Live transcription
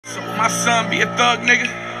my son be a thug nigga?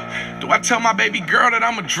 Do I tell my baby girl that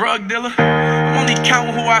I'm a drug dealer? I'm only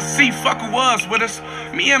counting who I see, fuck who was with us.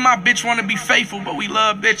 Me and my bitch wanna be faithful, but we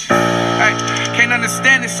love bitches. Hey, can't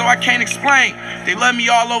understand it, so I can't explain. They love me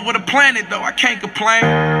all over the planet, though I can't complain.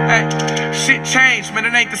 Hey, shit changed, man,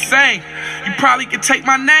 it ain't the same. You probably could take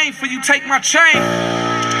my name for you take my chain.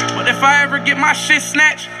 But if I ever get my shit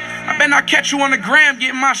snatched, I bet not catch you on the gram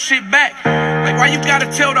getting my shit back. Like, why you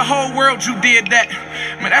gotta tell the whole world you did that?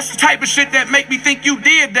 Man, that's the type of shit that make me think you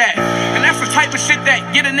did that. And that's the type of shit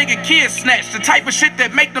that get a nigga kid snatched. The type of shit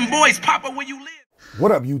that make them boys pop up where you live.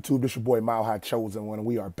 What up, YouTube? This your boy Mile High Chosen One, and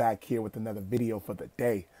we are back here with another video for the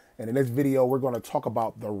day. And in this video, we're going to talk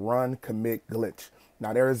about the run commit glitch.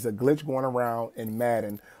 Now, there is a glitch going around in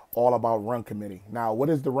Madden all about run committing. Now,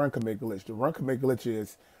 what is the run commit glitch? The run commit glitch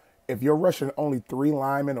is if you're rushing only 3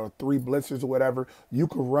 linemen or 3 blitzers or whatever, you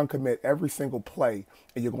can run commit every single play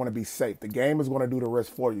and you're going to be safe. The game is going to do the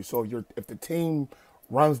rest for you. So if the team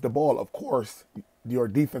runs the ball, of course, your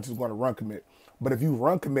defense is going to run commit. But if you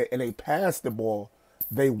run commit and they pass the ball,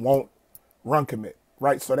 they won't run commit,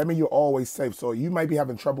 right? So that means you're always safe. So you might be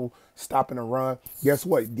having trouble stopping a run. Guess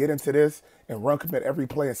what? Get into this and run commit every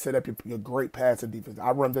play and set up your great passing defense.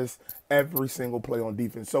 I run this every single play on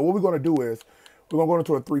defense. So what we're going to do is we're going to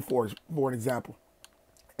go into a 3-4 for an example.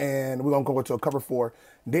 And we're going to go into a cover 4.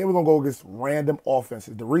 Then we're going to go against random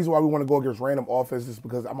offenses. The reason why we want to go against random offenses is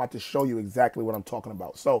because I'm about to show you exactly what I'm talking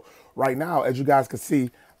about. So right now, as you guys can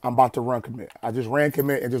see, I'm about to run commit. I just ran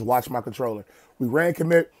commit and just watch my controller. We ran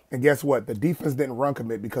commit, and guess what? The defense didn't run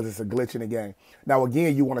commit because it's a glitch in the game. Now,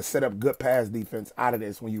 again, you want to set up good pass defense out of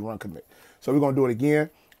this when you run commit. So we're going to do it again.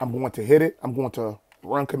 I'm going to hit it. I'm going to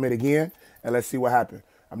run commit again, and let's see what happens.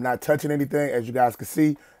 I'm not touching anything. As you guys can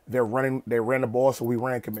see, they ran the ball, so we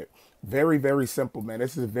ran commit. Very, very simple, man.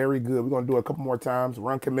 This is very good. We're going to do it a couple more times.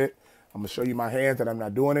 Run commit. I'm going to show you my hands that I'm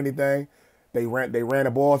not doing anything. They ran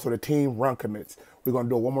the ball, so the team run commits. We're going to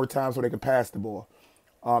do it one more time so they can pass the ball.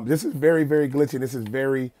 This is very, very glitchy. This is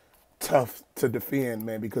very tough to defend,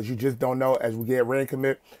 man, because you just don't know as we get ran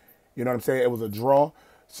commit. You know what I'm saying? It was a draw,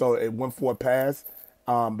 so it went for a pass,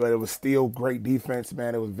 but it was still great defense,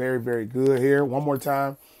 man. It was very, very good here. One more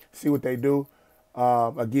time, see what they do.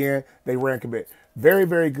 Again, they ran commit. Very,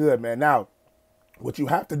 very good, man. Now, what you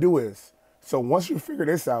have to do is, so once you figure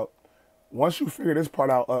this out, once you figure this part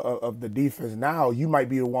out of the defense, now you might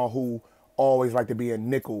be the one who always like to be a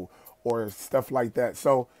nickel or stuff like that.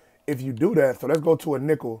 So if you do that, so let's go to a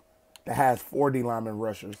nickel that has 4 D lineman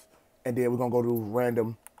rushers, and then we're going to go to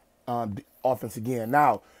random offense again.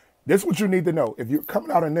 Now, this is what you need to know. If you're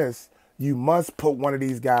coming out in this, you must put one of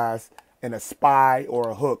these guys in a spy or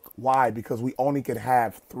a hook. Why? Because we only can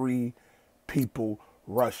have 3 people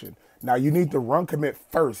rushing. Now, you need to run commit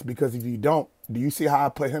first, because if you don't, do you see how I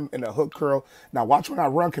put him in a hook curl? Now, watch when I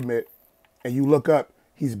run commit and you look up,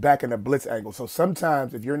 he's back in a blitz angle. So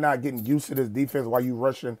sometimes if you're not getting used to this defense while you're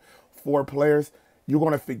rushing 4 players, you're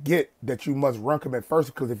going to forget that you must run commit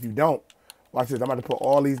first, because if you don't, watch this, I'm about to put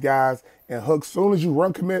all these guys in hooks. As soon as you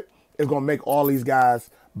run commit, it's going to make all these guys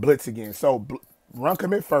blitz again. So run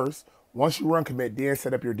commit first. Once you run commit, then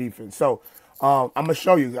set up your defense. So I'm going to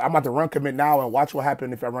show you. I'm about to run commit now and watch what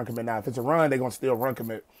happens if I run commit now. If it's a run, they're going to still run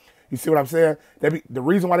commit. You see what I'm saying? The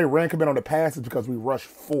reason why they ran commit on the pass is because we rushed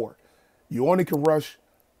 4. You only can rush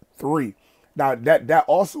 3. Now that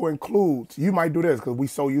also includes, you might do this because we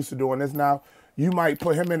so used to doing this now. You might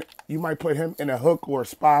put him in a hook or a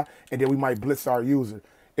spy, and then we might blitz our user.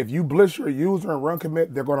 If you blitz your user and run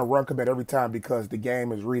commit, they're going to run commit every time because the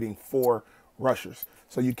game is reading 4 rushers.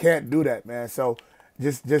 So you can't do that, man. So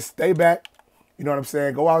just stay back. You know what I'm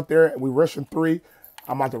saying? Go out there. We rushing 3.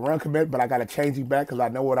 I'm about to run commit, but I got to change him back because I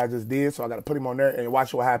know what I just did. So I got to put him on there and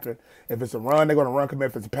watch what happens. If it's a run, they're going to run commit.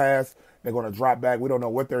 If it's a pass, they're going to drop back. We don't know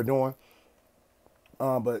what they're doing.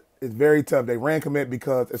 But it's very tough. They ran commit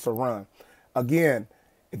because it's a run. Again,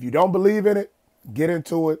 if you don't believe in it, get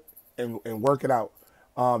into it and work it out.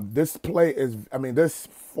 This play is, this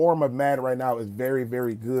form of Madden right now is very,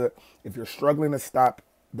 very good. If you're struggling to stop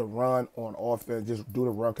the run on offense, just do the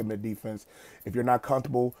run commit defense. If you're not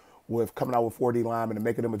comfortable with coming out with 4D linemen and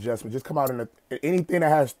making them adjustments, just come out in anything that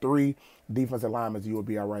has 3 defensive linemen, you will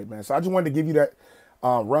be all right, man. So I just wanted to give you that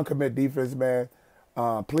run commit defense, man.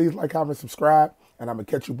 Please like, comment, subscribe, and I'm going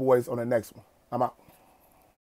to catch you boys on the next one. I'm out.